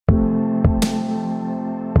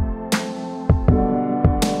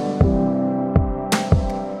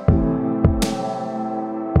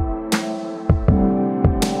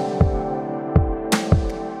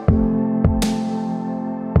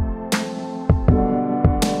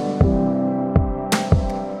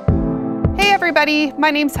everybody, my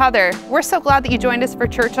name's Heather. We're so glad that you joined us for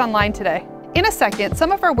church online today. In a second,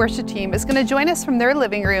 some of our worship team is going to join us from their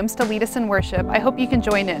living rooms to lead us in worship. I hope you can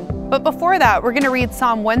join in. But before that, we're going to read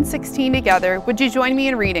Psalm 116 together. Would you join me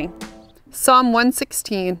in reading? Psalm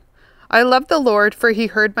 116. I love the Lord, for he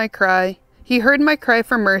heard my cry. He heard my cry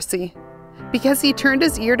for mercy. Because he turned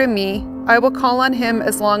his ear to me, I will call on him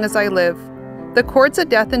as long as I live. The cords of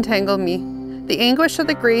death entangled me. The anguish of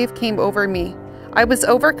the grave came over me. I was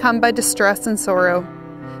overcome by distress and sorrow.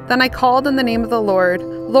 Then I called in the name of the Lord.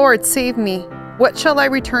 Lord, save me. What shall I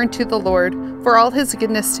return to the Lord for all his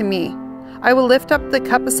goodness to me? I will lift up the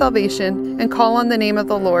cup of salvation and call on the name of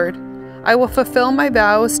the Lord. I will fulfill my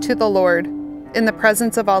vows to the Lord in the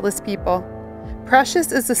presence of all his people.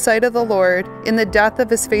 Precious is the sight of the Lord in the death of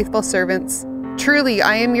his faithful servants. Truly,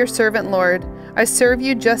 I am your servant, Lord. I serve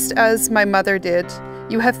you just as my mother did.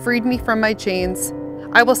 You have freed me from my chains.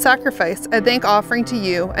 I will sacrifice a thank offering to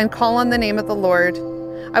you and call on the name of the Lord.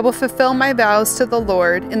 I will fulfill my vows to the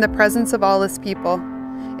Lord in the presence of all his people.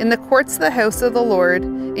 In the courts of the house of the Lord,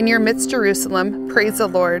 in your midst, Jerusalem, praise the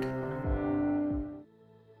Lord.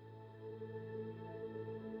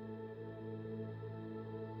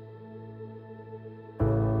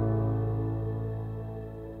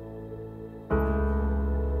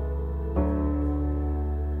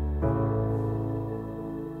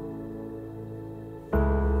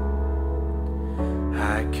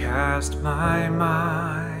 I cast my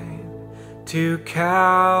mind to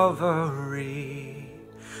Calvary,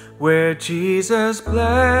 where Jesus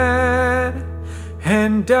bled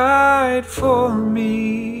and died for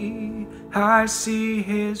me. I see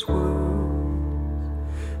his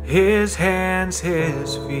wounds, his hands,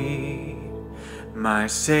 his feet, my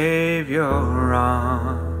Savior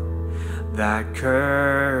on that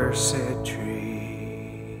cursed tree.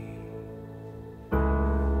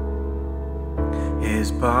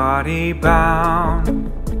 His body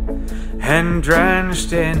bound and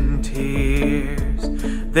drenched in tears,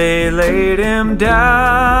 they laid him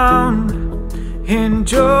down in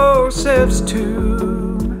Joseph's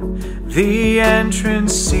tomb, the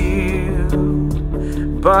entrance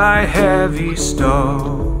sealed by heavy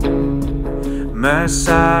stone,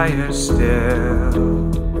 Messiah still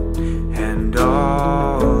and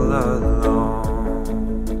all alone.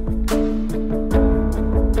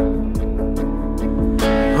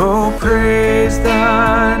 Oh, praise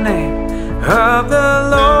the name of the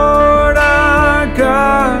Lord our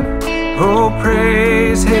God. Oh,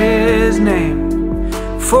 praise his name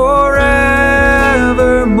forevermore.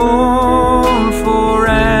 For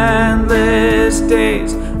endless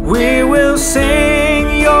days we will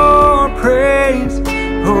sing your praise,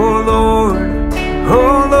 oh Lord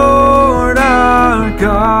our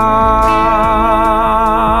God.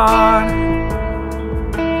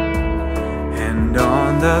 And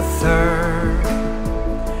on the third,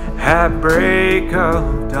 at break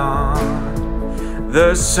of dawn,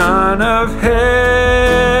 the Son of Heaven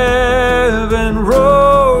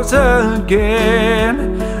rose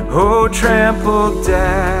again. Oh, trampled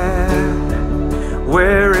death,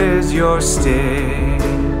 where is your sting?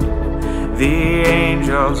 The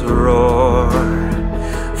angels roared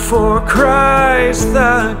for Christ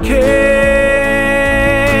the King.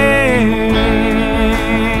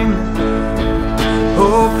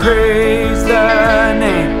 Oh, praise the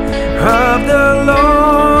name of the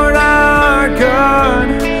Lord our God.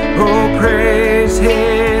 Oh, praise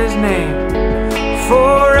his name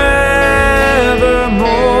forevermore.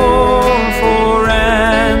 For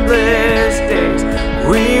endless days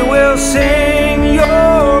we will sing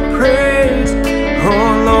your praise,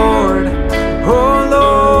 oh Lord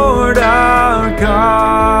our God.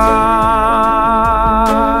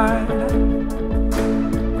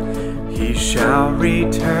 He shall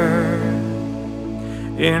return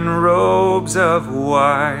in robes of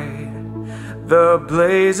white, the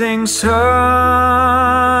blazing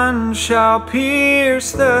sun shall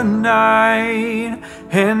pierce the night,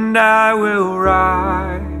 and I will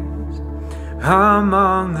rise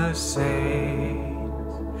among the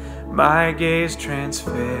saints, my gaze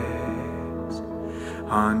transfixed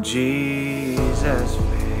on Jesus' face.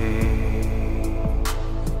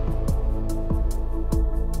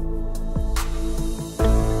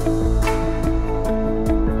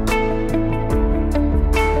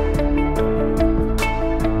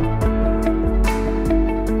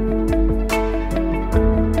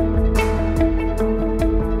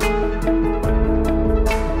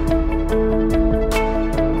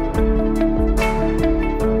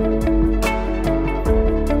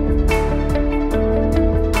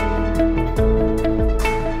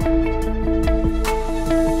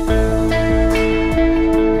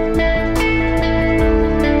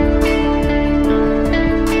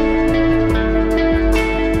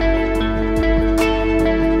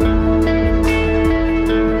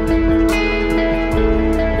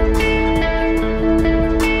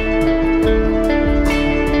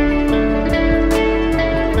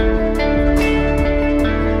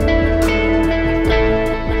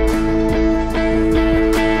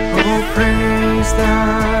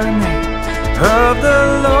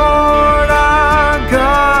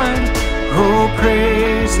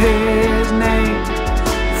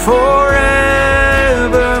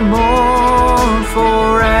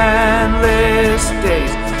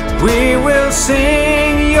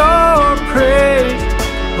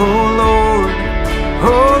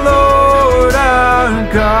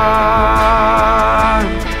 God.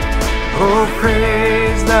 Oh,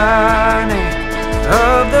 praise the name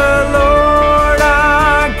of the Lord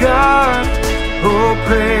our God. Oh,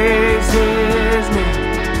 praise his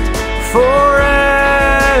name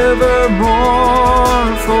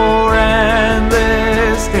forevermore. For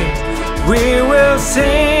endless days we will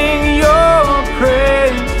sing your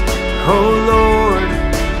praise. Oh Lord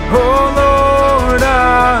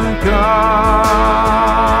our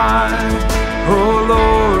God. Oh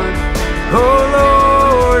Lord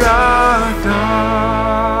our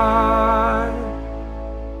God.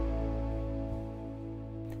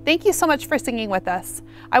 Thank you so much for singing with us.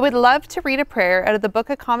 I would love to read a prayer out of the Book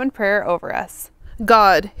of Common Prayer over us.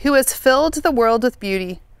 God, who has filled the world with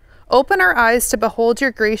beauty, open our eyes to behold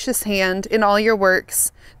your gracious hand in all your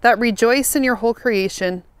works, that rejoice in your whole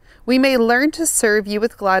creation. We may learn to serve you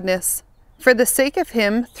with gladness. For the sake of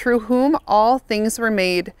him through whom all things were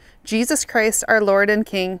made, Jesus Christ, our Lord and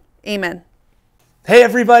King. Amen. Hey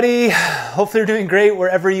everybody, hopefully you're doing great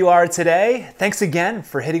wherever you are today. Thanks again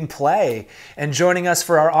for hitting play and joining us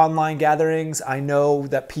for our online gatherings. I know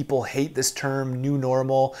that people hate this term, new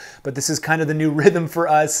normal, but this is kind of the new rhythm for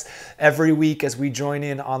us every week as we join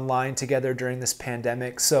in online together during this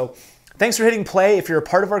pandemic. So thanks for hitting play. If you're a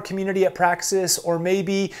part of our community at Praxis, or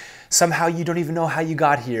maybe somehow you don't even know how you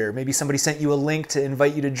got here. Maybe somebody sent you a link to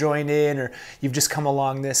invite you to join in, or you've just come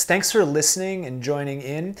along this. Thanks for listening and joining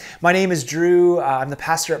in. My name is Drew. I'm the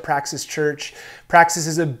pastor at Praxis Church. Praxis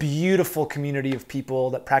is a beautiful community of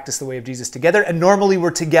people that practice the way of Jesus together. And normally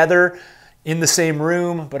we're together in the same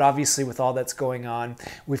room, but obviously with all that's going on,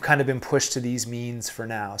 we've kind of been pushed to these means for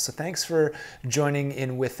now. So thanks for joining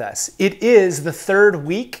in with us. It is the third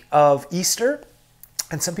week of Easter.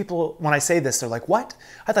 And some people, when I say this, they're like, what?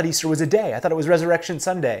 I thought Easter was a day. I thought it was Resurrection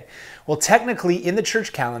Sunday. Well, technically in the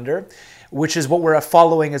church calendar, which is what we're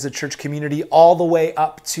following as a church community all the way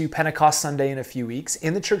up to Pentecost Sunday in a few weeks,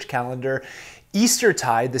 in the church calendar,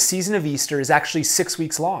 Eastertide, the season of Easter, is actually 6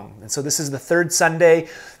 weeks long. And so this is the third Sunday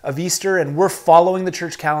of Easter, and we're following the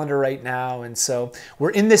church calendar right now. And so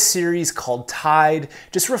we're in this series called Tide,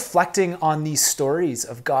 just reflecting on these stories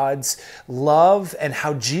of God's love and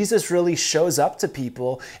how Jesus really shows up to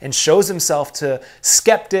people and shows himself to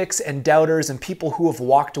skeptics and doubters and people who have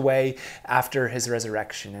walked away after his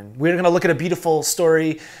resurrection. And we're going to look at a beautiful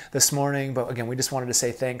story this morning, but again, we just wanted to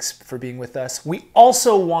say thanks for being with us. We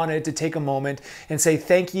also wanted to take a moment and say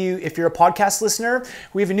thank you. If you're a podcast listener,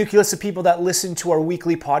 we have a nucleus of people that listen to our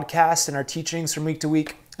weekly podcast and our teachings from week to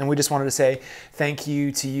week. And we just wanted to say thank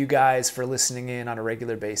you to you guys for listening in on a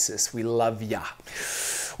regular basis. We love ya.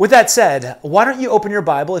 With that said, why don't you open your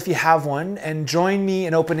Bible if you have one and join me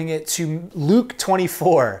in opening it to Luke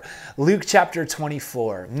 24, Luke chapter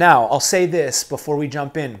 24. Now, I'll say this before we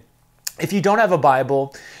jump in. If you don't have a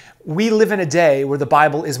Bible, we live in a day where the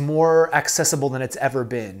Bible is more accessible than it's ever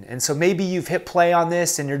been. And so maybe you've hit play on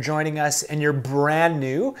this and you're joining us and you're brand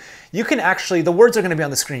new. You can actually, the words are going to be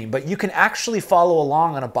on the screen, but you can actually follow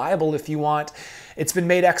along on a Bible if you want. It's been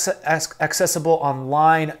made accessible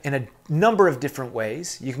online in a number of different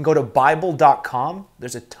ways. You can go to bible.com.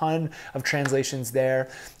 There's a ton of translations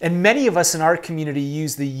there. And many of us in our community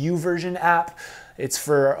use the YouVersion app. It's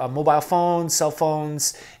for mobile phones, cell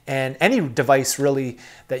phones, and any device really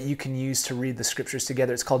that you can use to read the scriptures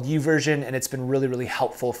together. It's called YouVersion, and it's been really, really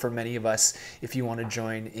helpful for many of us if you want to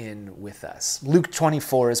join in with us. Luke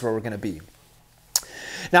 24 is where we're going to be.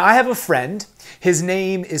 Now, I have a friend. His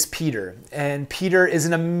name is Peter, and Peter is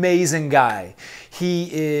an amazing guy.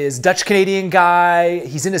 He is a Dutch-Canadian guy.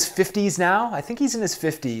 He's in his 50s now. I think he's in his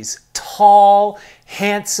 50s. Tall,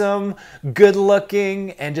 handsome,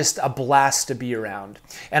 good-looking, and just a blast to be around.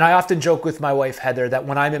 And I often joke with my wife, Heather, that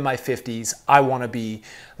when I'm in my 50s, I want to be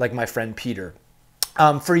like my friend Peter.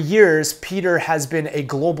 For years, Peter has been a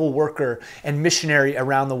global worker and missionary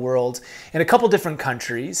around the world in a couple different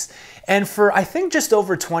countries. And for, I think, just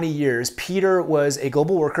over 20 years, Peter was a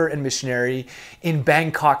global worker and missionary in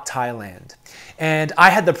Bangkok, Thailand. And I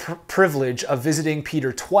had the privilege of visiting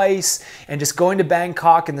Peter twice and just going to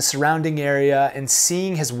Bangkok and the surrounding area and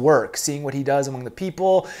seeing his work, seeing what he does among the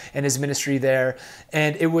people and his ministry there.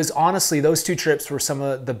 And it was honestly, those two trips were some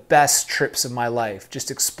of the best trips of my life, just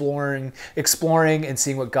exploring and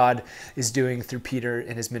seeing what God is doing through Peter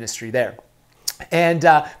and his ministry there. And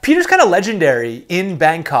Peter's kind of legendary in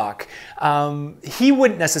Bangkok. He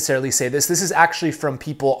wouldn't necessarily say this. This is actually from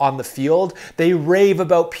people on the field. They rave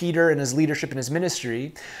about Peter and his leadership and his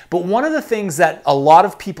ministry. But one of the things that a lot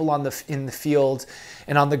of people in the field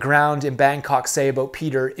and on the ground in Bangkok say about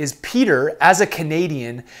Peter is Peter, as a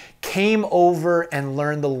Canadian, came over and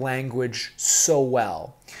learned the language so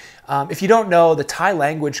well. If you don't know, the Thai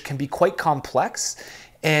language can be quite complex.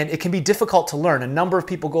 and it can be difficult to learn. A number of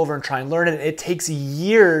people go over and try and learn it. It takes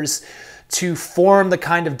years to form the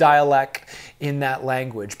kind of dialect in that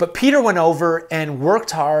language. But Peter went over and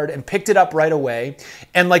worked hard and picked it up right away.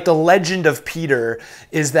 And like the legend of Peter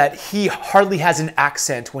is that he hardly has an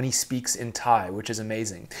accent when he speaks in Thai, which is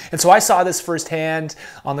amazing. And so I saw this firsthand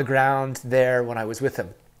on the ground there when I was with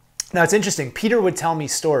him. Now it's interesting, Peter would tell me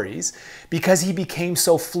stories because he became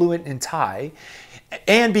so fluent in Thai,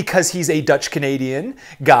 and because he's a Dutch Canadian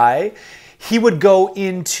guy, he would go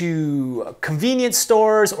into convenience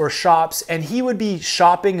stores or shops, and he would be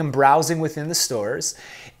shopping and browsing within the stores,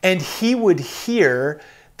 and he would hear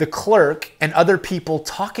the clerk and other people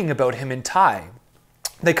talking about him in Thai.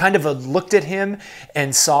 They kind of looked at him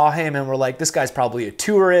and saw him and were like, this guy's probably a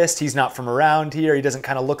tourist. He's not from around here. He doesn't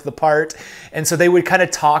kind of look the part. And so they would kind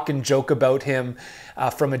of talk and joke about him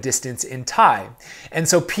from a distance in Thai. And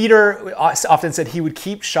so Peter often said he would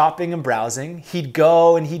keep shopping and browsing. He'd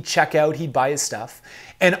go and he'd check out, he'd buy his stuff.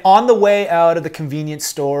 And on the way out of the convenience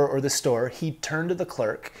store or the store, he'd turn to the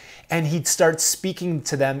clerk and he'd start speaking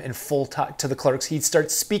to them in full Thai, to the clerks. He'd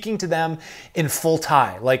start speaking to them in full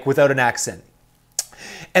Thai, like without an accent.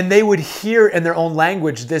 And they would hear in their own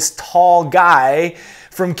language this tall guy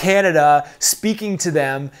from Canada speaking to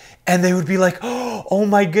them, and they would be like, oh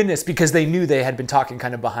my goodness, because they knew they had been talking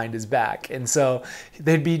kind of behind his back. And so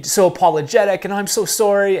they'd be so apologetic, and I'm so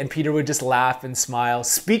sorry. And Peter would just laugh and smile,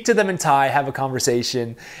 speak to them in Thai, have a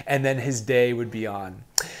conversation, and then his day would be on.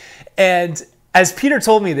 And as Peter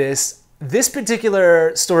told me this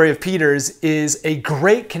particular story of Peter's is a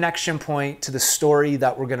great connection point to the story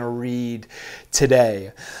that we're going to read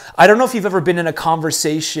today. I don't know if you've ever been in a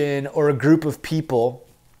conversation or a group of people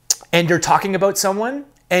and you're talking about someone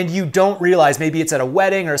and you don't realize, maybe it's at a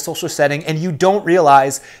wedding or a social setting, and you don't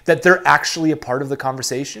realize that they're actually a part of the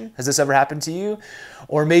conversation. Has this ever happened to you?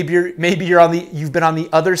 Or maybe you've been on the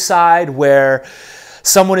other side where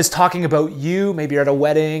someone is talking about you, maybe you're at a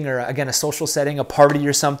wedding or again, a social setting, a party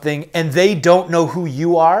or something, and they don't know who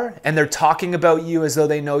you are, and they're talking about you as though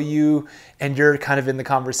they know you, and you're kind of in the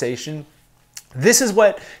conversation. This is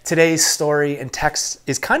what today's story and text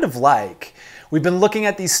is kind of like. We've been looking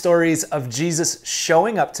at these stories of Jesus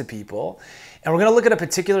showing up to people, and we're going to look at a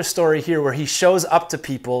particular story here where he shows up to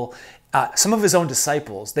people, some of his own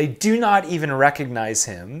disciples. They do not even recognize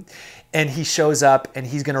him. And he shows up and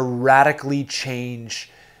he's going to radically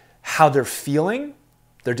change how they're feeling,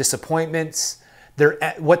 their disappointments,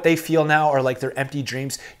 what they feel now are like their empty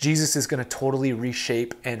dreams. Jesus is going to totally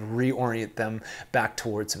reshape and reorient them back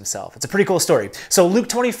towards himself. It's a pretty cool story. So Luke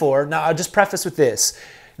 24, now I'll just preface with this.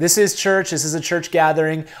 This is church, this is a church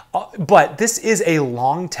gathering, but this is a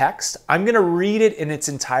long text. I'm going to read it in its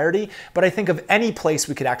entirety, but I think of any place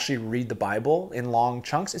we could actually read the Bible in long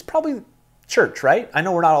chunks, it's probably church, right? I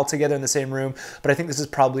know we're not all together in the same room, but I think this is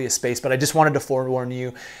probably a space, but I just wanted to forewarn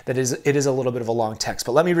you that it is a little bit of a long text.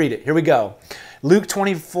 But let me read it. Here we go. Luke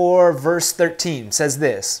 24, verse 13 says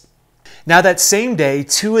this. Now that same day,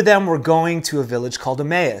 two of them were going to a village called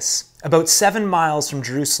Emmaus, about 7 miles from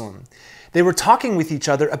Jerusalem. They were talking with each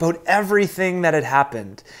other about everything that had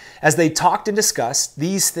happened. As they talked and discussed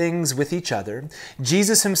these things with each other,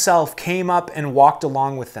 Jesus himself came up and walked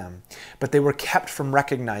along with them, but they were kept from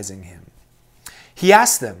recognizing him. He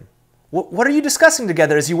asked them, what are you discussing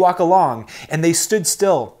together as you walk along? And they stood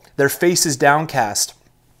still, their faces downcast.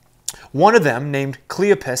 One of them, named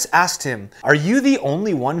Cleopas, asked him, are you the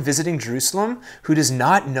only one visiting Jerusalem who does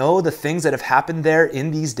not know the things that have happened there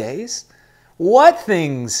in these days? What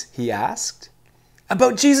things? He asked.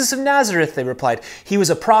 About Jesus of Nazareth, they replied. He was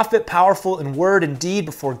a prophet, powerful in word and deed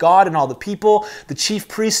before God and all the people. The chief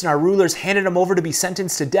priests and our rulers handed him over to be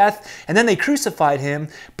sentenced to death, and then they crucified him.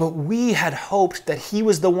 But we had hoped that he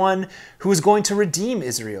was the one who was going to redeem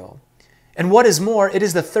Israel. And what is more, it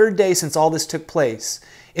is the third day since all this took place.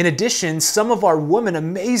 In addition, some of our women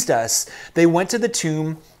amazed us. They went to the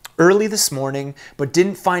tomb early this morning, but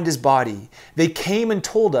didn't find his body. They came and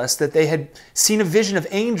told us that they had seen a vision of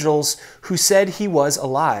angels who said he was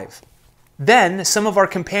alive. Then some of our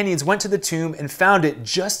companions went to the tomb and found it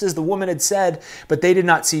just as the woman had said, but they did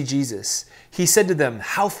not see Jesus. He said to them,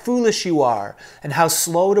 how foolish you are, and how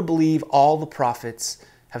slow to believe all the prophets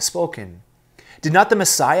have spoken. Did not the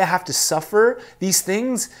Messiah have to suffer these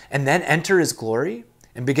things and then enter his glory?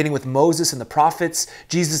 And beginning with Moses and the prophets,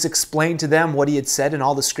 Jesus explained to them what he had said in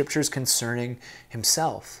all the scriptures concerning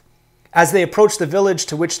himself. As they approached the village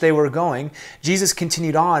to which they were going, Jesus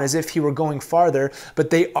continued on as if he were going farther, but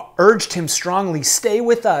they urged him strongly, stay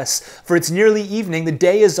with us, for it's nearly evening, the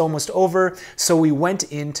day is almost over. So we went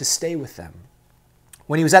in to stay with them.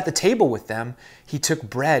 When he was at the table with them, he took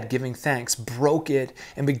bread, giving thanks, broke it,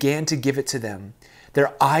 and began to give it to them.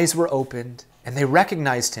 their eyes were opened, and they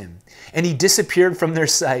recognized him, and he disappeared from their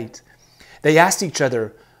sight. They asked each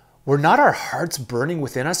other, "Were not our hearts burning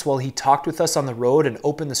within us while he talked with us on the road and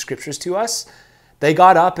opened the scriptures to us?" They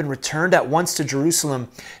got up and returned at once to Jerusalem.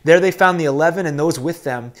 There they found the 11 and those with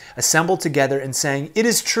them assembled together and saying, "It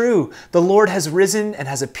is true, the Lord has risen and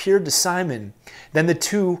has appeared to Simon." Then the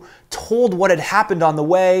two told what had happened on the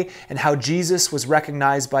way and how Jesus was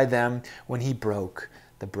recognized by them when he broke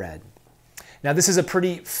the bread. Now, this is a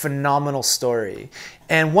pretty phenomenal story.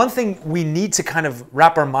 And one thing we need to kind of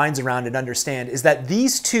wrap our minds around and understand is that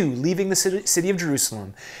these two leaving the city of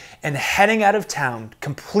Jerusalem and heading out of town,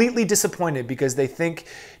 completely disappointed because they think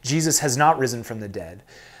Jesus has not risen from the dead.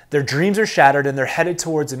 Their dreams are shattered and they're headed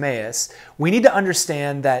towards Emmaus. We need to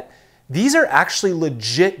understand that these are actually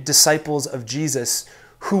legit disciples of Jesus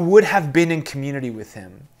who would have been in community with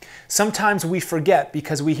him. Sometimes we forget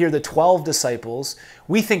because we hear the 12 disciples,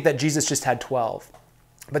 we think that Jesus just had 12.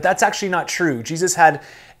 But that's actually not true. Jesus had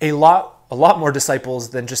a lot more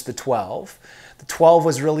disciples than just the 12. The 12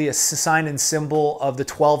 was really a sign and symbol of the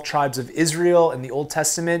 12 tribes of Israel in the Old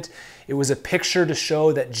Testament. It was a picture to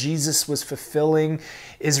show that Jesus was fulfilling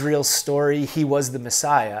Israel's story. He was the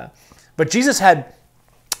Messiah. But Jesus had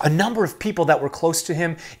a number of people that were close to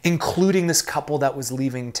him, including this couple that was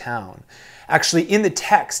leaving town. Actually, in the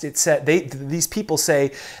text, it said these people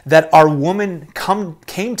say that our woman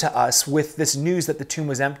came to us with this news that the tomb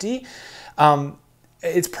was empty.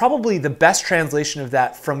 It's probably the best translation of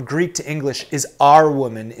that from Greek to English is our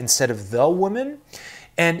woman instead of the woman.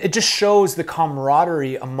 And it just shows the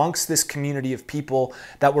camaraderie amongst this community of people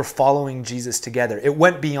that were following Jesus together. It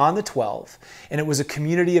went beyond the 12, and it was a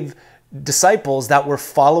community of disciples that were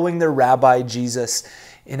following their rabbi Jesus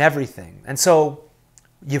in everything. And so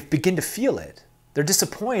you begin to feel it. They're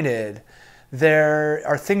disappointed. There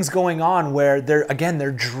are things going on where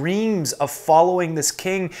their dreams of following this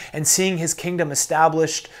king and seeing his kingdom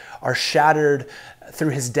established are shattered through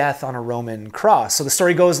his death on a Roman cross. So the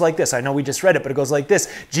story goes like this. I know we just read it, but it goes like this.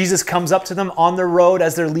 Jesus comes up to them on the road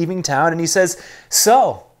as they're leaving town and he says,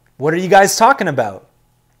 "So, what are you guys talking about?"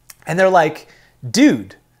 And they're like,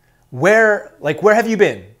 "Dude, where have you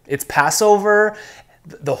been? It's Passover.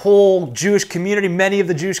 The whole Jewish community, many of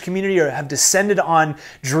the Jewish community have descended on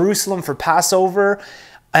Jerusalem for Passover."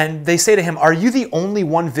 And they say to him, "Are you the only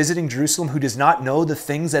one visiting Jerusalem who does not know the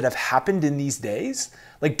things that have happened in these days?"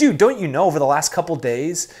 Like, dude, don't you know over the last couple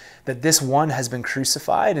days that this one has been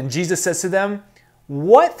crucified? And Jesus says to them,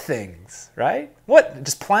 "What things?" Right? What?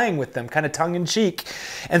 Just playing with them, kind of tongue in cheek.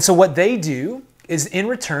 And so what they do is in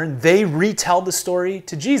return, they retell the story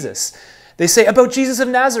to Jesus. They say about Jesus of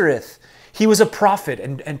Nazareth. He was a prophet,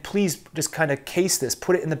 and please just kind of case this,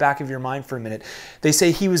 put it in the back of your mind for a minute. They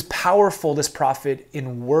say he was powerful, this prophet,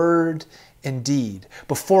 in word and deed,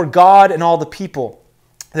 before God and all the people.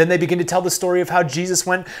 Then they begin to tell the story of how Jesus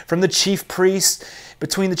went from the chief priests,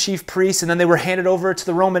 between the chief priests, and then they were handed over to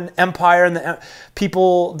the Roman Empire and the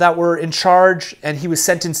people that were in charge, and he was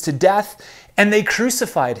sentenced to death, and they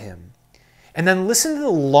crucified him. And then listen to the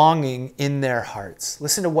longing in their hearts.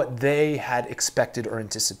 Listen to what they had expected or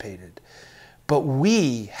anticipated. "But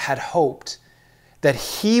we had hoped that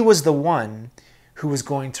he was the one who was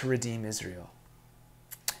going to redeem Israel."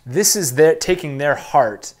 This is taking their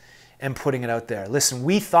heart and putting it out there. Listen,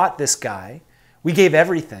 we thought this guy, we gave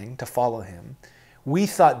everything to follow him. We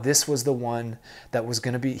thought this was the one that was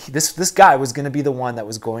going to be, this guy was going to be the one that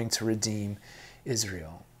was going to redeem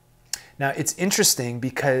Israel. Now, it's interesting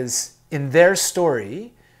because in their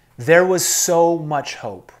story, there was so much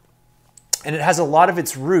hope. And it has a lot of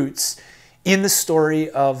its roots in the story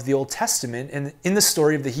of the Old Testament and in the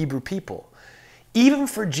story of the Hebrew people. Even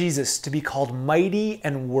for Jesus to be called mighty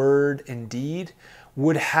in word and deed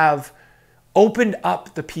would have opened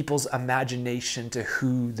up the people's imagination to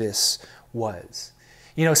who this was.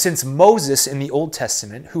 You know, since Moses in the Old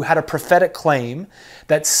Testament, who had a prophetic claim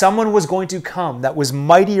that someone was going to come that was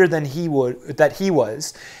mightier than he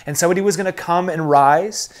was, and somebody was going to come and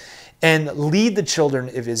rise and lead the children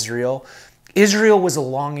of Israel, Israel was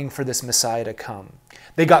longing for this Messiah to come.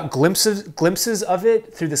 They got glimpses of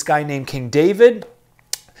it through this guy named King David.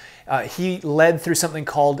 He led through something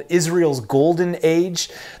called Israel's Golden Age.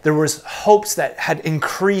 There was hopes that had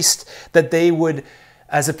increased that they would,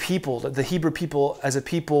 as a people, that the Hebrew people as a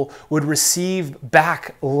people would receive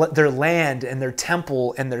back their land and their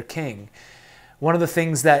temple and their king. One of the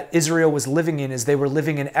things that Israel was living in is they were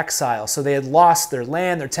living in exile. So they had lost their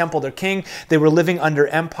land, their temple, their king. They were living under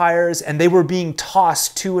empires, and they were being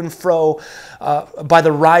tossed to and fro by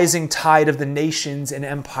the rising tide of the nations and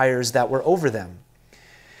empires that were over them.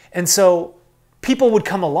 And so people would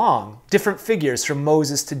come along, different figures from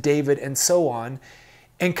Moses to David and so on,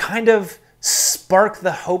 and kind of spark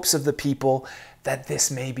the hopes of the people that this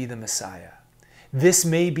may be the Messiah. This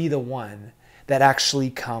may be the one that actually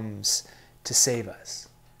comes to save us.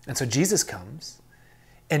 And so Jesus comes,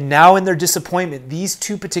 and now in their disappointment, these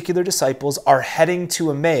two particular disciples are heading to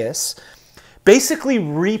Emmaus, basically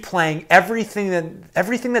replaying everything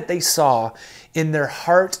that they saw in their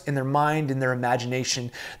heart, in their mind, in their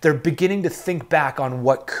imagination. They're beginning to think back on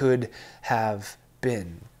what could have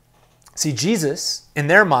been. See, Jesus, in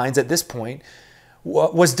their minds at this point,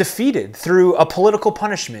 was defeated through a political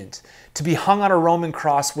punishment. To be hung on a Roman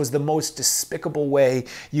cross was the most despicable way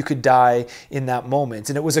you could die in that moment.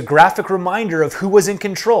 And it was a graphic reminder of who was in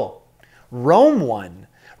control. Rome won.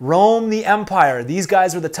 Rome, the empire. These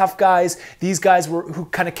guys were the tough guys. These guys were who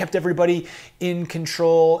kind of kept everybody in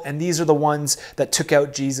control. And these are the ones that took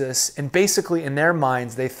out Jesus. And basically in their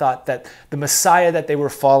minds, they thought that the Messiah that they were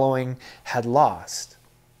following had lost.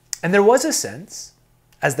 And there was a sense,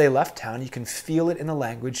 as they left town, you can feel it in the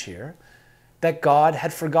language here, that God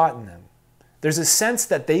had forgotten them. There's a sense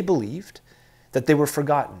that they believed that they were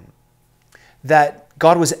forgotten, that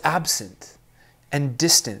God was absent and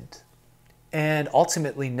distant, and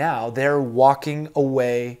ultimately now they're walking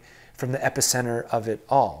away from the epicenter of it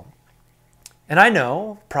all. And I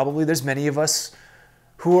know probably there's many of us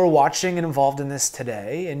who are watching and involved in this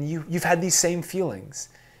today, and you've had these same feelings.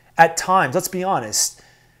 At times, let's be honest,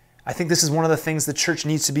 I think this is one of the things the church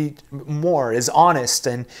needs to be more, is honest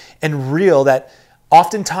and real, that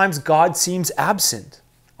oftentimes God seems absent.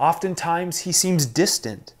 Oftentimes he seems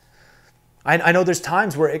distant. I know there's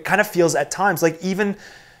times where it kind of feels at times like even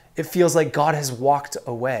it feels like God has walked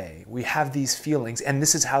away. We have these feelings, and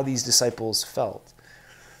this is how these disciples felt.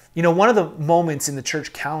 You know, one of the moments in the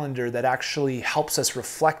church calendar that actually helps us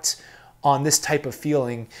reflect on this type of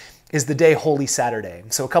feeling is the day Holy Saturday.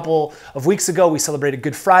 So a couple of weeks ago, we celebrated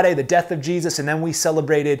Good Friday, the death of Jesus, and then we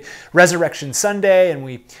celebrated Resurrection Sunday, and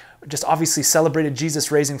we just obviously celebrated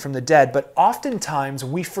Jesus raising from the dead. But oftentimes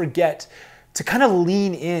we forget to kind of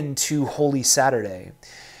lean into Holy Saturday.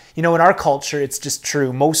 You know, in our culture, it's just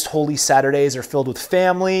true. Most Holy Saturdays are filled with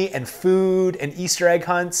family and food and Easter egg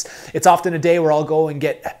hunts. It's often a day where I'll go and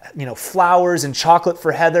get, flowers and chocolate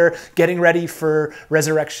for Heather, getting ready for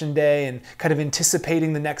Resurrection Day and kind of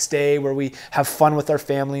anticipating the next day where we have fun with our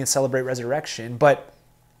family and celebrate resurrection. But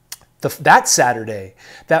that Saturday,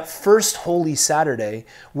 that first Holy Saturday,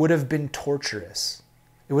 would have been torturous.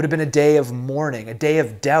 It would have been a day of mourning, a day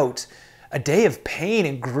of doubt, a day of pain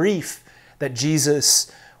and grief that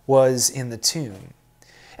Jesus was in the tomb.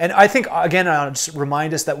 And I think, again, I'll just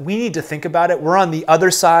remind us that we need to think about it. We're on the other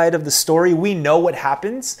side of the story. We know what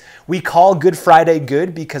happens. We call Good Friday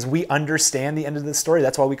good because we understand the end of the story.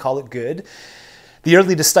 That's why we call it good. The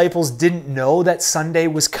early disciples didn't know that Sunday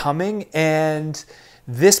was coming, and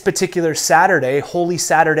this particular Saturday, Holy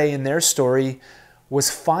Saturday in their story, was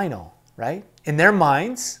final, right? In their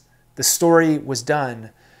minds, the story was done.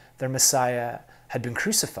 Their Messiah had been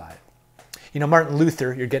crucified. You know, Martin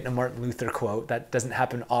Luther, you're getting a Martin Luther quote. That doesn't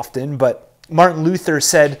happen often, but Martin Luther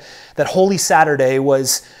said that Holy Saturday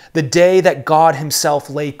was the day that God himself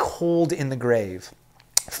lay cold in the grave.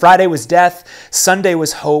 Friday was death, Sunday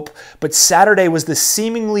was hope, but Saturday was the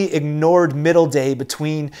seemingly ignored middle day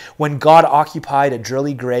between when God occupied a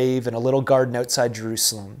drilly grave in a little garden outside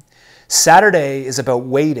Jerusalem. Saturday is about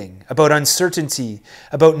waiting, about uncertainty,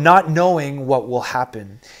 about not knowing what will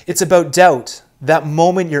happen. It's about doubt, that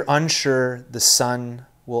moment you're unsure the sun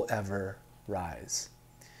will ever rise.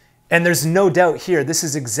 And there's no doubt here, this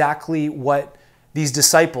is exactly what these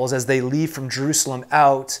disciples, as they leave from Jerusalem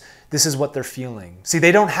out, this is what they're feeling. See,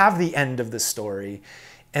 they don't have the end of the story.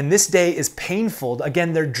 And this day is painful.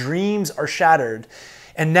 Again, their dreams are shattered.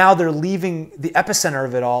 And now they're leaving the epicenter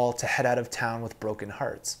of it all to head out of town with broken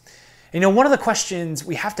hearts. And, one of the questions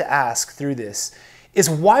we have to ask through this is,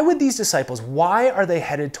 why would these disciples, why are they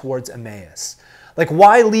headed towards Emmaus? Like,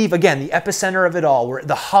 why leave, again, the epicenter of it all, where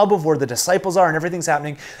the hub of where the disciples are and everything's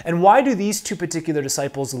happening? And why do these two particular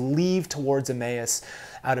disciples leave towards Emmaus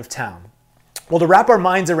out of town? Well, to wrap our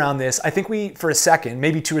minds around this, I think we, for a second,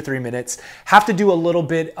 maybe 2 or 3 minutes, have to do a little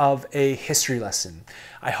bit of a history lesson.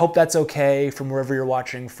 I hope that's okay from wherever you're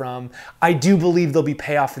watching from. I do believe there'll be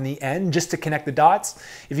payoff in the end, just to connect the dots.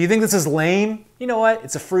 If you think this is lame, you know what?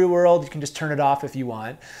 It's a free world. You can just turn it off if you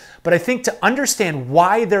want. But I think to understand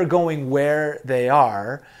why they're going where they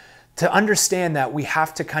are, to understand that, we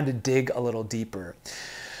have to kind of dig a little deeper.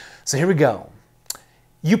 So here we go.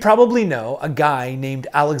 You probably know a guy named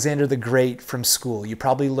Alexander the Great from school. You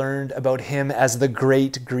probably learned about him as the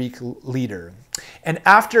great Greek leader. And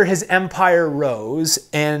after his empire rose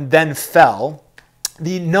and then fell,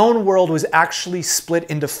 the known world was actually split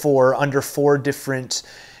into four under four different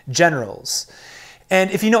generals. And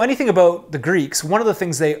if you know anything about the Greeks, one of the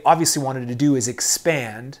things they obviously wanted to do is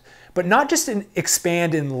expand, but not just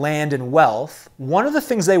expand in land and wealth. One of the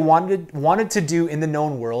things they wanted to do in the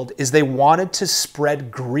known world is they wanted to spread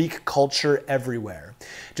Greek culture everywhere.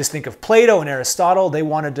 Just think of Plato and Aristotle. They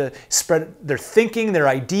wanted to spread their thinking, their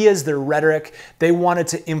ideas, their rhetoric. They wanted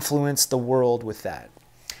to influence the world with that.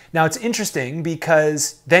 Now it's interesting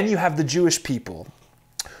because then you have the Jewish people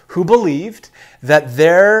who believed that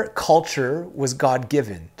their culture was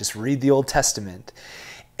God-given. Just read the Old Testament.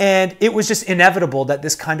 And it was just inevitable that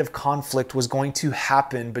this kind of conflict was going to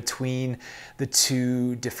happen between the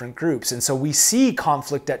two different groups. And so we see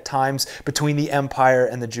conflict at times between the empire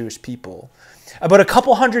and the Jewish people. About a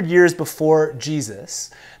couple hundred years before Jesus,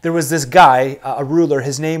 there was this guy, a ruler.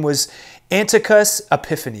 His name was Antiochus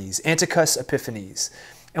Epiphanes.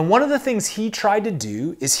 And one of the things he tried to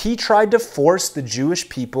do is he tried to force the Jewish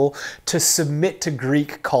people to submit to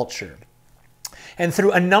Greek culture. And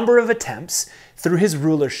through a number of attempts, through his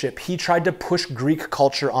rulership, he tried to push Greek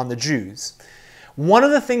culture on the Jews. One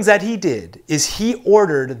of the things that he did is he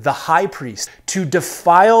ordered the high priest to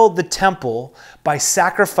defile the temple by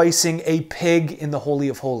sacrificing a pig in the Holy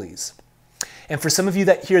of Holies. And for some of you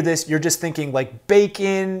that hear this, you're just thinking like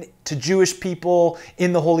bacon to Jewish people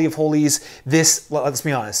in the Holy of Holies. This, let's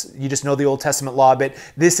be honest, you just know the Old Testament law, but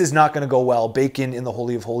this is not going to go well. Bacon in the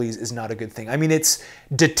Holy of Holies is not a good thing. I mean, it's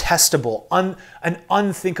detestable, an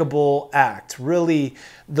unthinkable act. Really,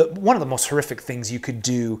 one of the most horrific things you could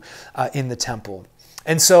do in the temple.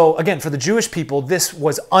 And so, again, for the Jewish people, this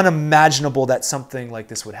was unimaginable that something like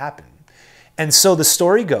this would happen. And so the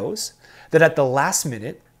story goes that at the last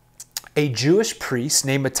minute, a Jewish priest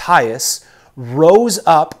named Matthias rose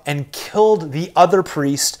up and killed the other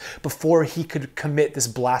priest before he could commit this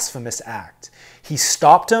blasphemous act. He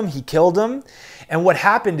stopped him, he killed him, and what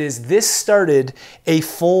happened is this started a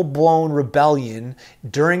full-blown rebellion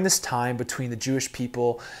during this time between the Jewish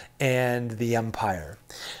people and the empire.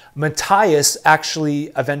 Matthias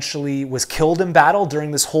actually eventually was killed in battle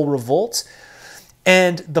during this whole revolt.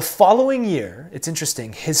 And the following year, it's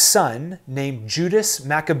interesting, his son, named Judas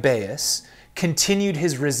Maccabeus, continued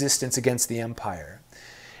his resistance against the empire.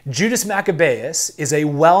 Judas Maccabeus is a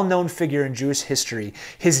well-known figure in Jewish history.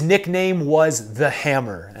 His nickname was the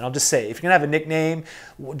Hammer. And I'll just say, if you're going to have a nickname,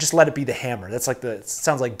 just let it be the Hammer. That's like it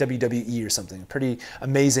sounds like WWE or something. Pretty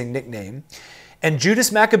amazing nickname. And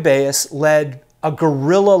Judas Maccabeus led a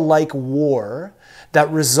guerrilla-like war that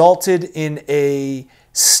resulted in a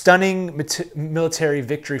stunning military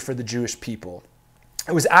victory for the Jewish people.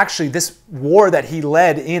 It was actually this war that he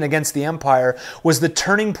led in against the empire was the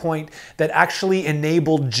turning point that actually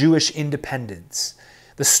enabled Jewish independence.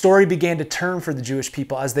 The story began to turn for the Jewish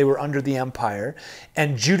people as they were under the empire,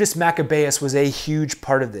 and Judas Maccabeus was a huge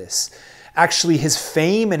part of this. Actually, his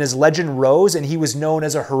fame and his legend rose, and he was known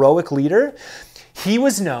as a heroic leader. He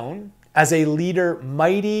was known as a leader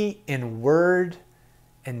mighty in word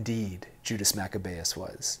and deed. Judas Maccabeus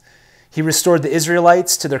was. He restored the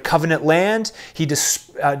Israelites to their covenant land. He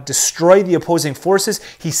destroyed the opposing forces.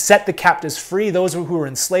 He set the captives free. Those who were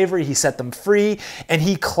in slavery, he set them free. And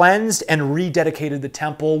he cleansed and rededicated the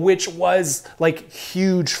temple, which was like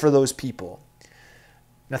huge for those people.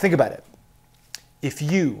 Now think about it. If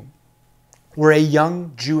you were a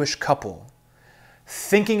young Jewish couple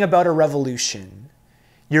thinking about a revolution,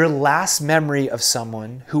 your last memory of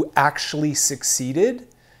someone who actually succeeded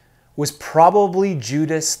was probably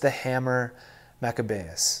Judas the Hammer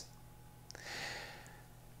Maccabeus.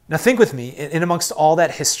 Now think with me, in amongst all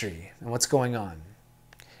that history and what's going on,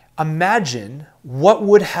 imagine what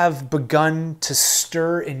would have begun to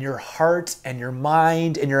stir in your heart and your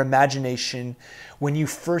mind and your imagination when you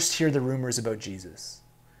first hear the rumors about Jesus.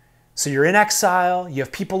 So you're in exile, you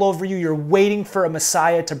have people over you, you're waiting for a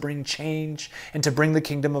Messiah to bring change and to bring the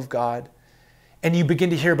kingdom of God. And you begin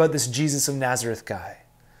to hear about this Jesus of Nazareth guy.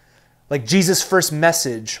 Like Jesus' first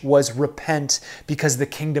message was repent because the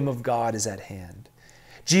kingdom of God is at hand.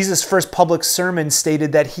 Jesus' first public sermon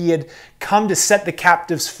stated that he had come to set the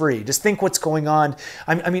captives free. Just think what's going on.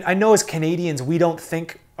 I mean, I know as Canadians, we don't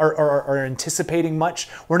think or are anticipating much.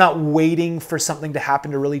 We're not waiting for something to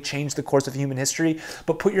happen to really change the course of human history.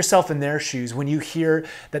 But put yourself in their shoes when you hear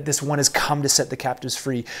that this one has come to set the captives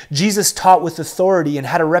free. Jesus taught with authority and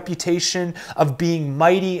had a reputation of being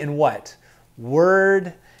mighty in what?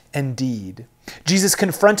 Word and deed. Jesus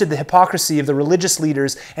confronted the hypocrisy of the religious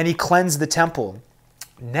leaders and he cleansed the temple.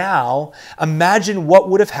 Now, imagine what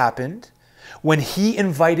would have happened when he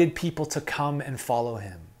invited people to come and follow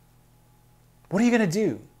him. What are you going to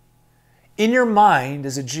do? In your mind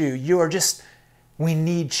as a Jew, you are just We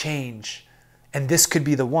need change, and this could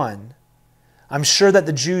be the one. I'm sure that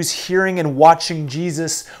the Jews hearing and watching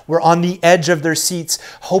Jesus were on the edge of their seats,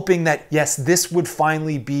 hoping that, yes, this would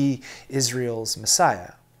finally be Israel's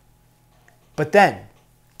Messiah. But then,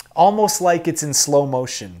 almost like it's in slow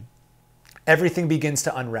motion, everything begins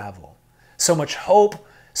to unravel. So much hope,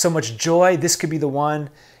 so much joy, this could be the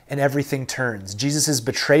one, and everything turns. Jesus is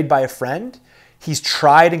betrayed by a friend. He's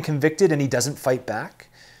tried and convicted, and he doesn't fight back.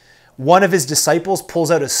 One of his disciples pulls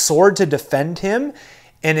out a sword to defend him,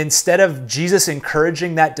 and instead of Jesus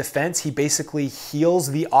encouraging that defense, he basically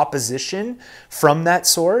heals the opposition from that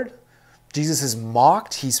sword. Jesus is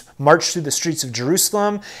mocked. He's marched through the streets of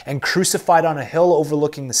Jerusalem and crucified on a hill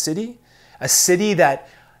overlooking the city, a city that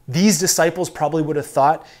these disciples probably would have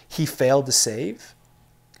thought he failed to save.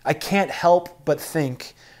 I can't help but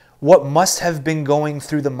think what must have been going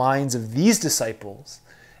through the minds of these disciples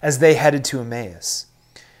as they headed to Emmaus,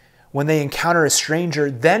 when they encounter a stranger,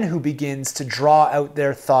 then who begins to draw out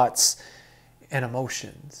their thoughts and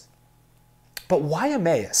emotions. But why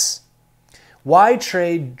Emmaus? Why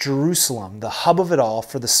trade Jerusalem, the hub of it all,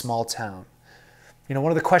 for the small town?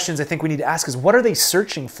 One of the questions I think we need to ask is, what are they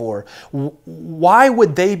searching for? Why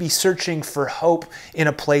would they be searching for hope in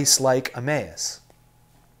a place like Emmaus?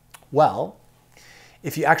 Well,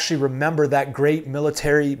 if you actually remember that great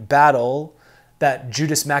military battle that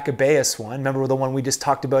Judas Maccabeus won, remember the one we just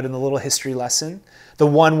talked about in the little history lesson? The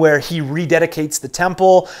one where he rededicates the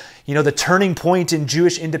temple, the turning point in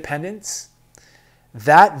Jewish independence?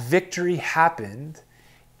 That victory happened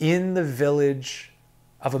in the village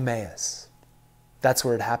of Emmaus. That's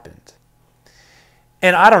where it happened.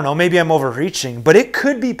 And I don't know, maybe I'm overreaching, but it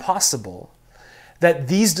could be possible that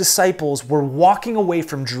these disciples were walking away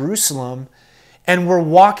from Jerusalem and were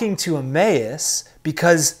walking to Emmaus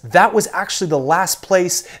because that was actually the last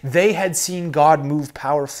place they had seen God move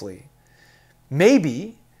powerfully.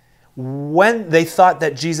 Maybe when they thought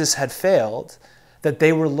that Jesus had failed, that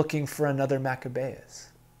they were looking for another Maccabeus.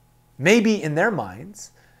 Maybe in their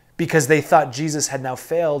minds, because they thought Jesus had now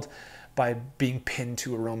failed by being pinned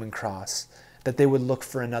to a Roman cross, that they would look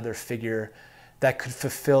for another figure that could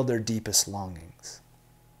fulfill their deepest longings.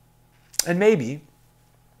 And maybe,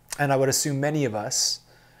 and I would assume many of us,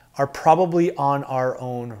 are probably on our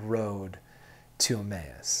own road to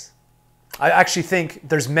Emmaus. I actually think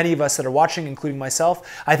there's many of us that are watching, including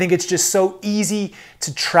myself. I think it's just so easy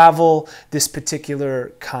to travel this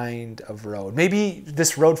particular kind of road. Maybe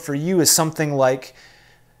this road for you is something like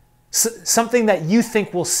something that you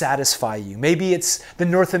think will satisfy you. Maybe it's the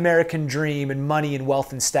North American dream and money and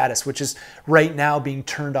wealth and status, which is right now being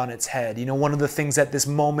turned on its head. One of the things that this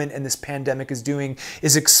moment and this pandemic is doing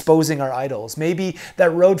is exposing our idols. Maybe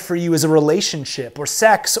that road for you is a relationship or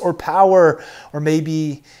sex or power, or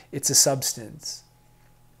maybe it's a substance.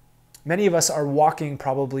 Many of us are walking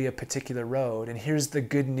probably a particular road, and here's the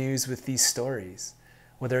good news with these stories,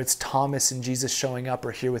 whether it's Thomas and Jesus showing up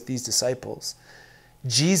or here with these disciples.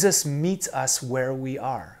 Jesus meets us where we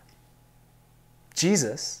are.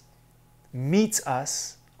 Jesus meets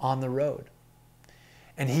us on the road.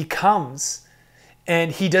 And he comes,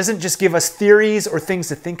 and he doesn't just give us theories or things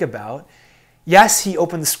to think about. Yes, he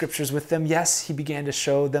opened the scriptures with them. Yes, he began to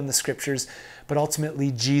show them the scriptures. But ultimately,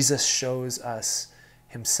 Jesus shows us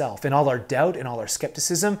himself. In all our doubt, in all our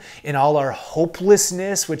skepticism, in all our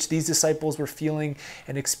hopelessness, which these disciples were feeling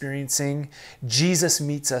and experiencing, Jesus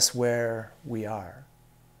meets us where we are.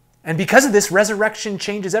 And because of this, resurrection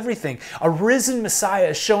changes everything. A risen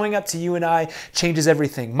Messiah showing up to you and I changes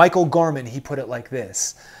everything. Michael Gorman, he put it like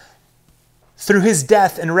this: through his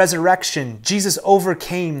death and resurrection, Jesus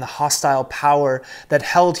overcame the hostile power that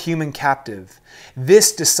held human captive.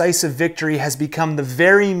 This decisive victory has become the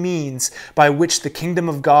very means by which the kingdom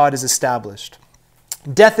of God is established.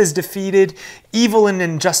 Death is defeated, evil and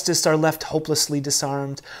injustice are left hopelessly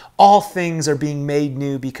disarmed. All things are being made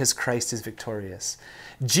new because Christ is victorious.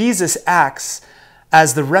 Jesus acts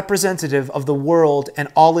as the representative of the world and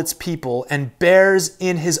all its people and bears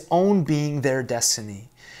in his own being their destiny.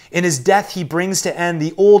 In his death, he brings to end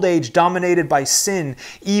the old age dominated by sin,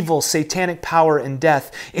 evil, satanic power, and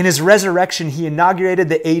death. In his resurrection, he inaugurated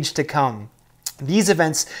the age to come. These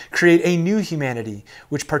events create a new humanity,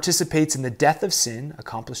 which participates in the death of sin,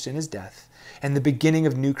 accomplished in his death, and the beginning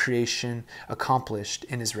of new creation, accomplished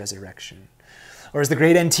in his resurrection. Or as the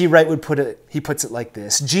great N.T. Wright would put it, he puts it like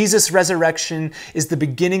this: Jesus' resurrection is the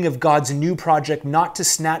beginning of God's new project, not to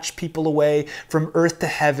snatch people away from earth to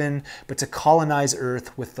heaven, but to colonize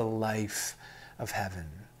earth with the life of heaven.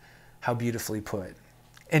 How beautifully put.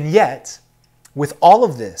 And yet, with all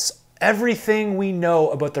of this, everything we know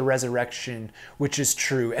about the resurrection, which is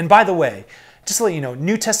true. And by the way, Just to let you know,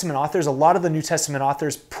 New Testament authors, a lot of the New Testament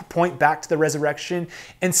authors point back to the resurrection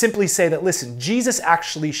and simply say that, listen, Jesus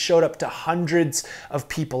actually showed up to hundreds of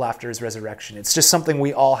people after his resurrection. It's just something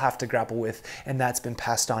we all have to grapple with, and that's been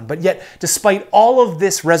passed on. But yet, despite all of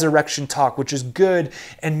this resurrection talk, which is good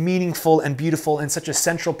and meaningful and beautiful and such a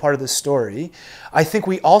central part of the story, I think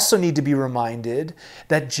we also need to be reminded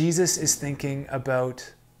that Jesus is thinking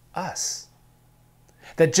about us.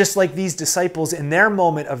 That just like these disciples in their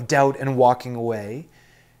moment of doubt and walking away,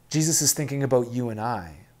 Jesus is thinking about you and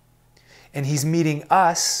I. And he's meeting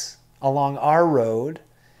us along our road,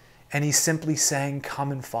 and he's simply saying,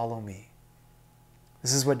 come and follow me.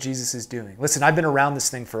 This is what Jesus is doing. Listen, I've been around this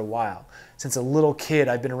thing for a while. Since a little kid,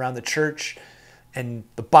 I've been around the church and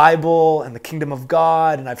the Bible and the kingdom of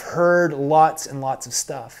God, and I've heard lots and lots of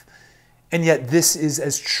stuff. And yet this is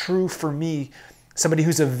as true for me, somebody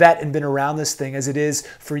who's a vet and been around this thing, as it is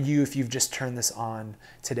for you if you've just turned this on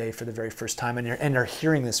today for the very first time and are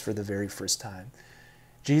hearing this for the very first time.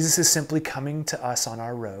 Jesus is simply coming to us on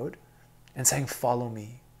our road and saying, follow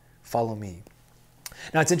me, follow me.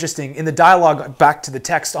 Now it's interesting, in the dialogue, back to the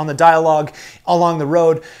text, on the dialogue along the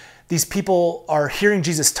road, these people are hearing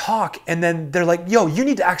Jesus talk, and then they're like, yo, you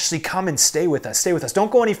need to actually come and stay with us. Stay with us. Don't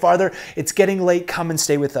go any farther. It's getting late. Come and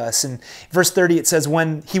stay with us. And verse 30, it says,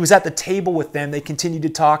 when he was at the table with them, they continued to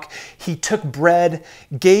talk. He took bread,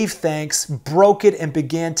 gave thanks, broke it, and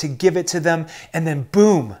began to give it to them. And then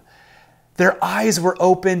boom, their eyes were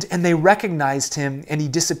opened, and they recognized him, and he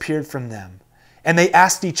disappeared from them. And they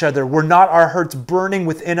asked each other, were not our hearts burning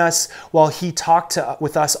within us while he talked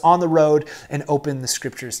with us on the road and opened the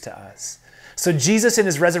scriptures to us? So Jesus in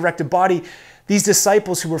his resurrected body, these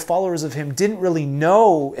disciples who were followers of him didn't really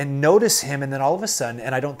know and notice him. And then all of a sudden,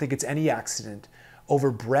 and I don't think it's any accident, over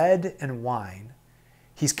bread and wine,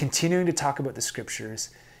 he's continuing to talk about the scriptures,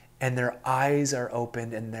 and their eyes are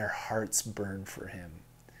opened and their hearts burn for him.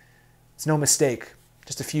 It's no mistake.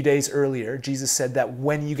 Just a few days earlier, Jesus said that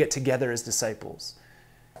when you get together as disciples,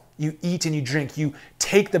 you eat and you drink, you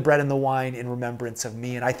take the bread and the wine in remembrance of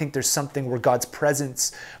me. And I think there's something where God's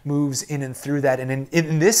presence moves in and through that. And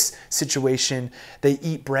in this situation, they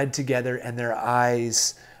eat bread together and their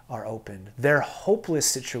eyes are opened. Their hopeless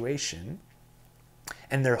situation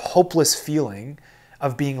and their hopeless feeling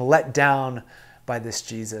of being let down by this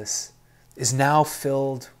Jesus is now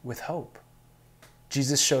filled with hope.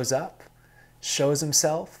 Jesus shows up, shows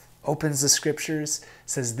himself, opens the scriptures,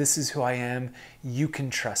 says, this is who I am, you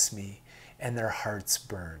can trust me, and their hearts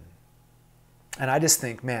burn. And I just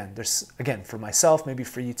think, man, there's, again, for myself, maybe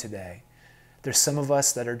for you today, there's some of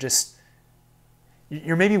us that are just,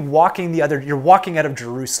 you're maybe you're walking out of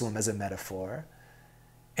Jerusalem as a metaphor,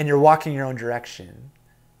 and you're walking your own direction,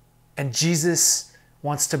 and Jesus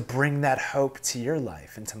wants to bring that hope to your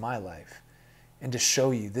life and to my life, and to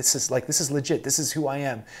show you, this is legit, this is who I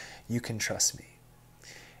am, you can trust me.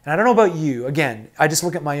 And I don't know about you, again, I just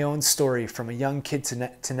look at my own story from a young kid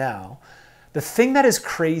to now. The thing that is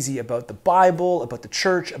crazy about the Bible, about the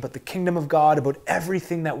church, about the kingdom of God, about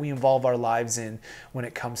everything that we involve our lives in when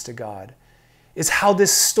it comes to God, is how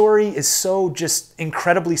this story is so just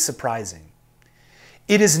incredibly surprising.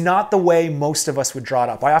 It is not the way most of us would draw it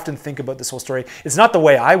up. I often think about this whole story. It's not the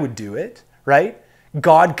way I would do it, right?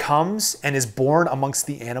 God comes and is born amongst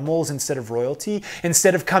the animals instead of royalty.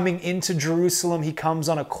 Instead of coming into Jerusalem, he comes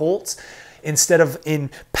on a colt. Instead of in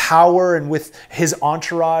power and with his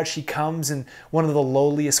entourage, he comes in one of the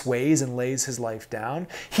lowliest ways and lays his life down.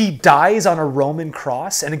 He dies on a Roman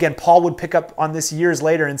cross. And again, Paul would pick up on this years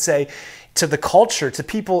later and say, to the culture, to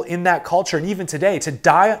people in that culture, and even today, to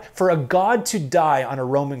die, for a God to die on a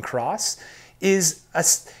Roman cross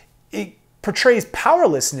it portrays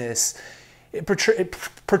powerlessness. It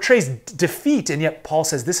portrays defeat, and yet Paul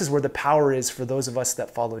says this is where the power is for those of us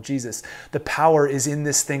that follow Jesus. The power is in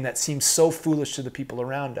this thing that seems so foolish to the people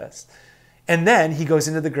around us. And then he goes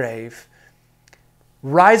into the grave,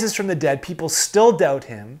 rises from the dead, people still doubt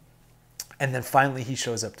him, and then finally he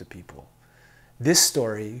shows up to people. This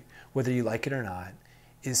story, whether you like it or not,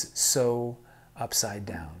 is so upside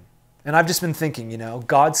down. And I've just been thinking,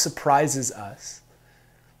 God surprises us.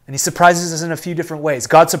 And he surprises us in a few different ways.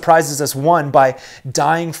 God surprises us, one, by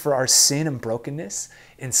dying for our sin and brokenness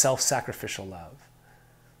in self-sacrificial love.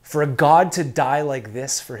 For a God to die like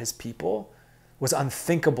this for his people was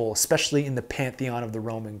unthinkable, especially in the pantheon of the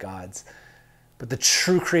Roman gods. But the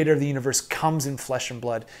true creator of the universe comes in flesh and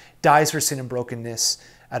blood, dies for sin and brokenness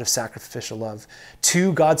out of sacrificial love.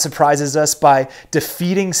 Two, God surprises us by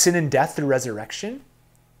defeating sin and death through resurrection.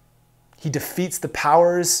 He defeats the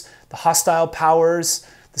powers, the hostile powers,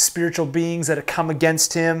 the spiritual beings that have come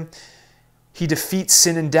against him. He defeats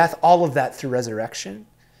sin and death, all of that through resurrection.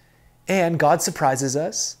 And God surprises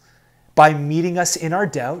us by meeting us in our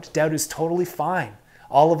doubt. Doubt is totally fine.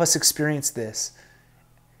 All of us experience this.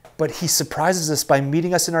 But he surprises us by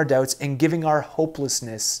meeting us in our doubts and giving our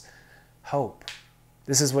hopelessness hope.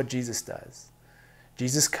 This is what Jesus does.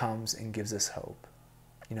 Jesus comes and gives us hope.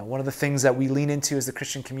 You know, one of the things that we lean into as the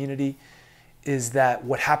Christian community is that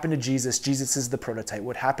what happened to Jesus, Jesus is the prototype.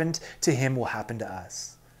 What happened to him will happen to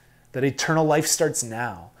us. That eternal life starts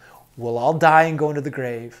now. We'll all die and go into the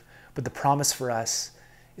grave, but the promise for us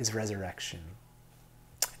is resurrection.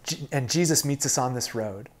 And Jesus meets us on this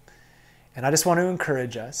road. And I just want to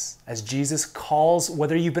encourage us, as Jesus calls,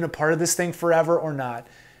 whether you've been a part of this thing forever or not,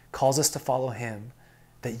 calls us to follow him,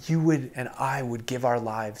 that you would and I would give our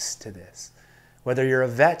lives to this. Whether you're a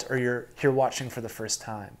vet or you're here watching for the first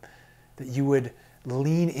time, that you would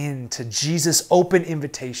lean into Jesus' open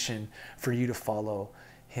invitation for you to follow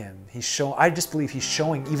him. I just believe he's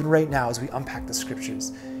showing, even right now as we unpack the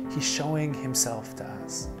scriptures, he's showing himself to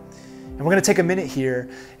us. And we're going to take a minute here,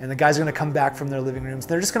 and the guys are going to come back from their living rooms.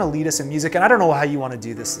 They're just going to lead us in music. And I don't know how you want to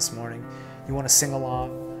do this morning. You want to sing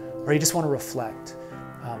along, or you just want to reflect.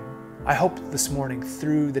 I hope this morning,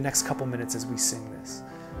 through the next couple minutes as we sing this,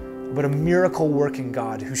 but a miracle working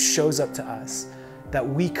God who shows up to us, that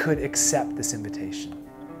we could accept this invitation.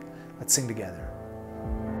 Let's sing together.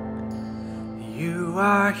 You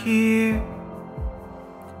are here,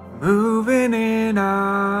 moving in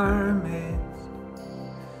our midst.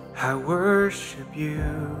 I worship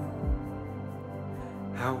you.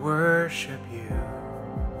 I worship you.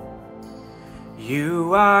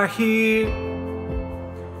 You are here,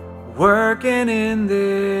 working in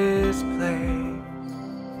this place.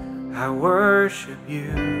 I worship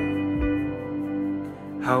you.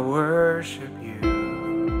 I worship you.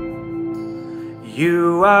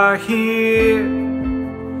 You are here,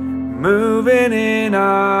 moving in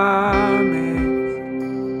our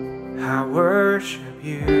midst. I worship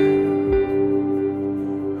you.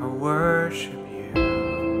 I worship you.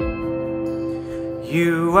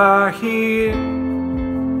 You are here,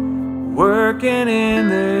 working in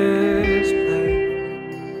this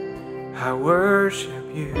place. I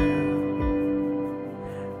worship you.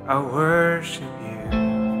 I worship you.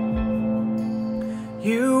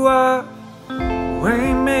 You are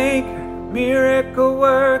Waymaker, miracle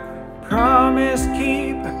worker, promise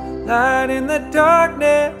keeper, light in the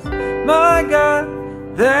darkness. My God,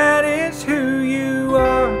 that is who you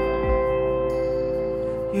are.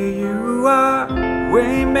 Yeah, you are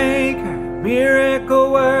Waymaker,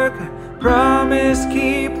 miracle worker, promise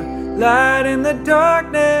keeper, light in the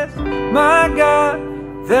darkness. My God,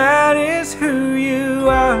 that is who you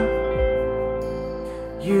are.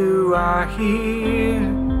 You are here,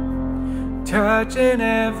 touching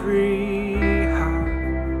every heart.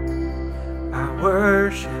 I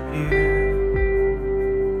worship you.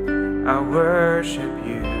 I worship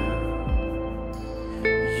you.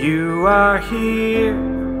 You are here,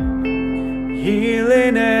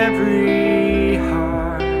 healing every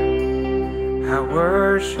heart. I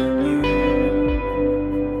worship you.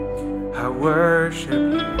 I worship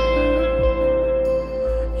you.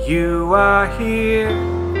 You are here,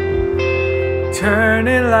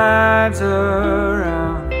 turning lives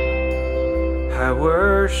around. I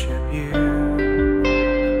worship you.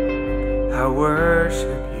 I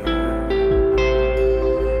worship you.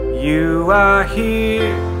 You are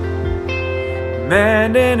here,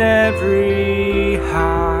 mending every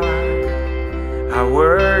heart. I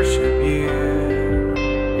worship you.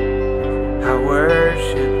 I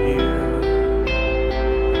worship you.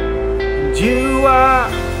 And you are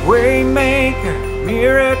Waymaker,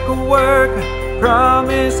 miracle worker,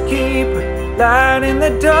 promise keeper, light in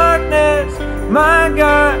the darkness. My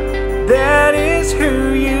God, that is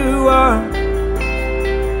who you are.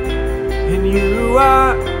 And you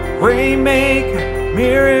are Waymaker,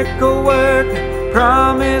 miracle worker,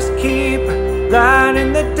 promise keeper, light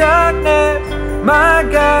in the darkness. My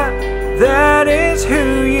God, that is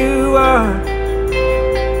who you are.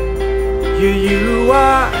 You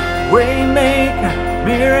are Waymaker,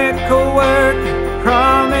 miracle worker,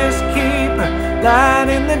 promise keeper, light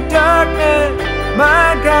in the darkness.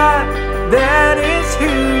 My God, that is who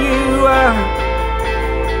you are.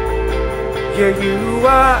 Yeah, you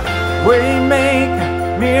are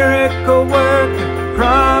Waymaker, miracle worker,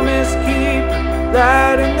 promise keeper,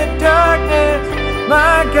 light in the darkness.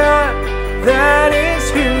 My God, that is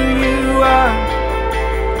who you are.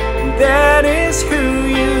 That is who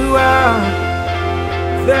you are.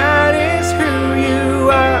 That is who you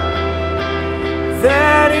are.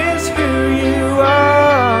 That is who you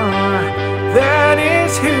are. That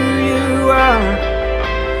is who you are.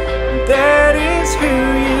 That is who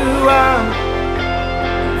you are.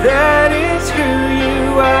 That is who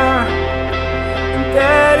you are.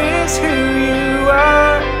 That is who you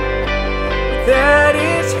are. That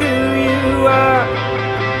is who you are.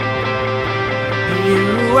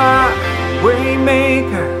 You are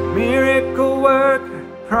waymaker, miracle worker,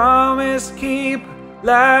 promise keeper,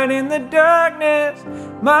 light in the darkness.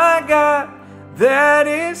 My God, that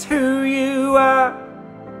is who you are.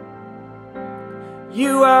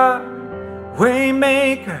 You are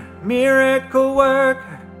waymaker, miracle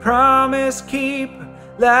worker, promise keeper,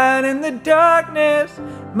 light in the darkness.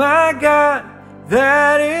 My God,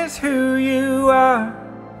 that is who you are.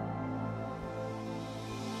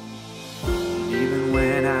 Even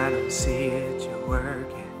when I don't see it, you're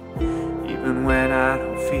working. Even when I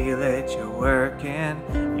don't feel it, you're working.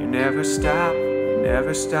 You never stop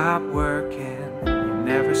working. You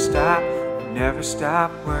never stop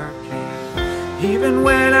working. Even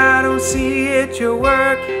when I don't see it, you're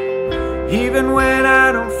working. Even when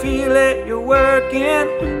I don't feel it, you're working.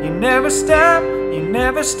 You never stop working.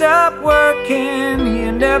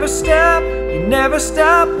 You never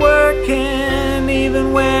stop working.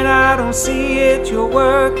 Even when I don't see it, you're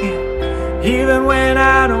working. Even when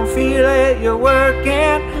I don't feel it, you're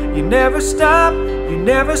working. You never stop working.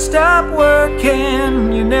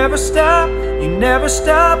 You never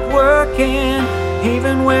stop working.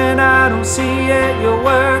 Even when I don't see it, you're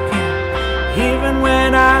working. Even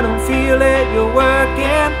when I don't feel it, you're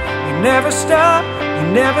working. You never stop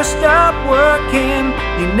working.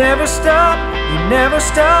 You never stop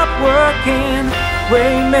working.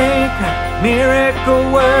 Waymaker,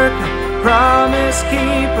 miracle worker, promise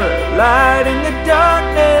keeper, light in the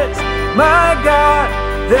darkness. My God,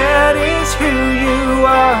 that is who you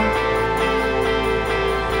are.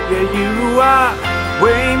 Yeah, you are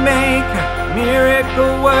waymaker,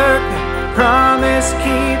 miracle worker, promise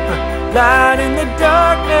keeper, light in the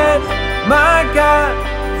darkness. My God,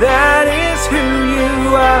 that is who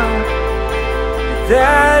you are.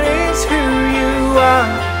 That is who you are.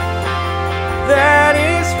 That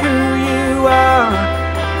is who you are.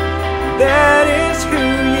 That is who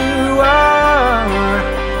you are.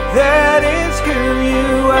 That is who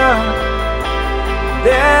you are.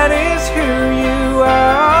 That is who you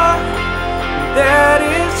are. That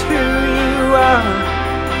is who you are.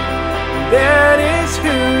 That is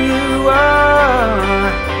who you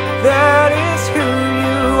are. That is who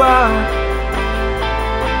you are.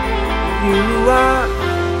 You are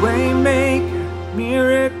waymaker,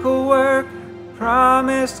 miracle worker,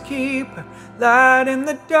 promise keeper, light in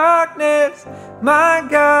the darkness. My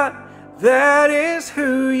God, that is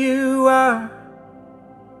who you are.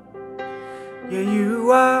 Yeah,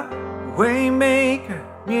 you are waymaker,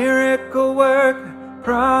 miracle worker,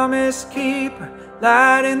 promise keeper,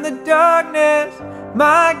 light in the darkness.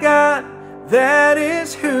 My God, that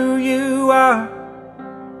is who you are.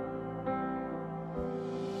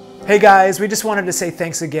 Hey guys, we just wanted to say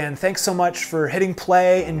thanks again. Thanks so much for hitting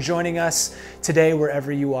play and joining us today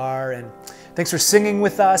wherever you are. And thanks for singing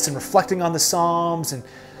with us and reflecting on the Psalms and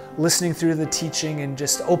listening through the teaching and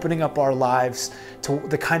just opening up our lives to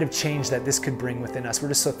the kind of change that this could bring within us. We're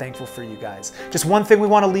just so thankful for you guys. Just one thing we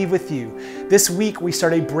want to leave with you. This week we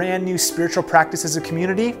start a brand new spiritual practice as a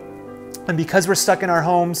community. And because we're stuck in our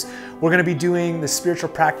homes, we're going to be doing the spiritual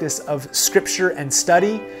practice of scripture and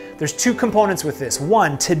study. There's two components with this.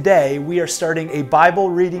 One, today we are starting a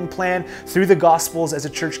Bible reading plan through the Gospels as a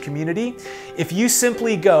church community. If you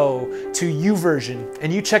simply go to YouVersion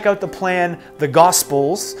and you check out the plan, The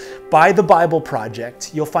Gospels by the Bible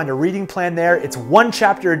Project, you'll find a reading plan there. It's one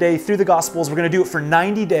chapter a day through the Gospels. We're going to do it for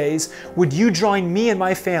 90 days. Would you join me and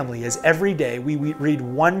my family as every day we read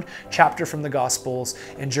one chapter from the Gospels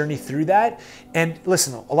and journey through that? And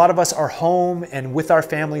listen, a lot of us are home and with our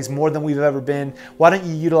families more than we've ever been. Why don't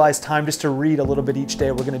you utilize time just to read a little bit each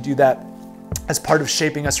day? We're going to do that as part of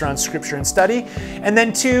shaping us around scripture and study. And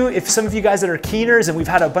then two, if some of you guys that are keeners, and we've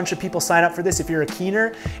had a bunch of people sign up for this, if you're a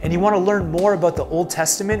keener and you want to learn more about the Old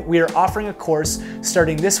Testament, we are offering a course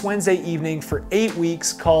starting this Wednesday evening for 8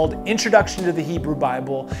 weeks called Introduction to the Hebrew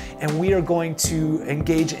Bible. And we are going to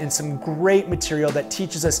engage in some great material that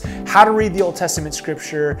teaches us how to read the Old Testament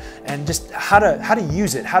scripture and just how to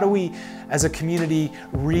use it. How do we, as a community,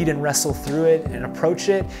 read and wrestle through it and approach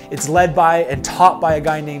it? It's led by and taught by a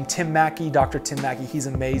guy named Tim Mackey, Dr. Tim Mackey. He's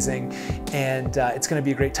amazing, and it's going to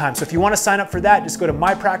be a great time. So if you want to sign up for that, just go to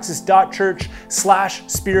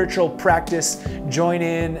mypraxis.church/spiritual practice. Join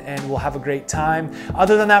in, and we'll have a great time.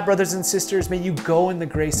 Other than that, brothers and sisters, may you go in the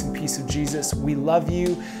grace and peace of Jesus. We love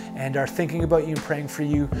you and are thinking about you and praying for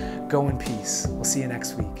you. Go in peace. We'll see you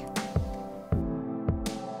next week.